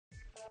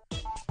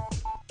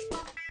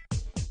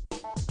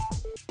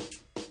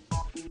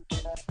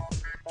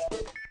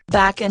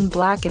Back in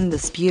black in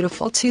this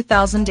beautiful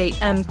 2008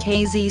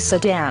 MKZ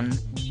sedan.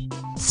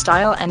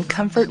 Style and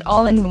comfort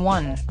all in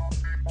one.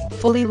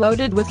 Fully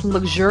loaded with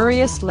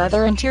luxurious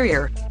leather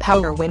interior,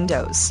 power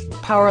windows,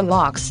 power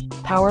locks,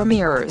 power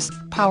mirrors,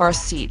 power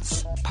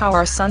seats,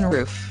 power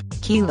sunroof,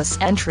 keyless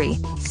entry,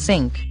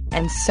 sync,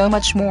 and so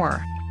much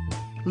more.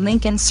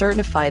 Lincoln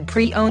Certified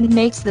Pre-Owned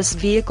makes this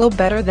vehicle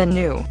better than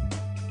new.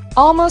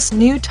 Almost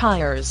new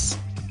tires.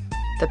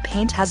 The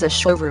paint has a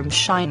showroom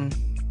shine.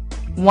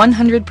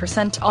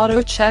 100%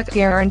 AutoCheck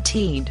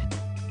guaranteed.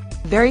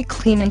 Very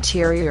clean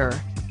interior.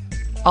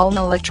 All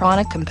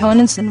electronic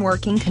components in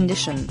working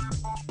condition.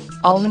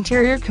 All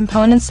interior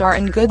components are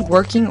in good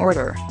working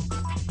order.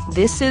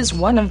 This is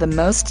one of the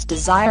most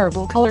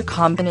desirable color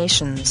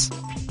combinations.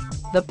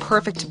 The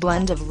perfect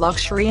blend of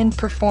luxury and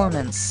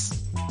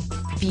performance.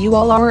 View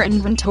all our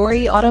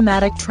inventory.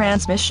 Automatic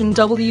transmission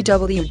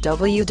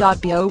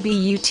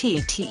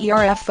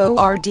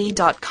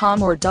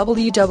www.bobutterford.com or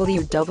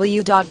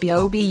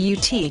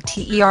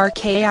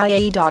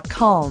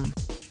www.bobutterkia.com.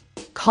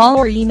 Call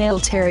or email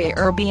Terry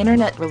Irby,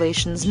 Internet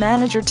Relations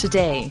Manager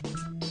today.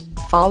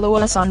 Follow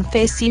us on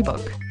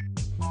Facebook.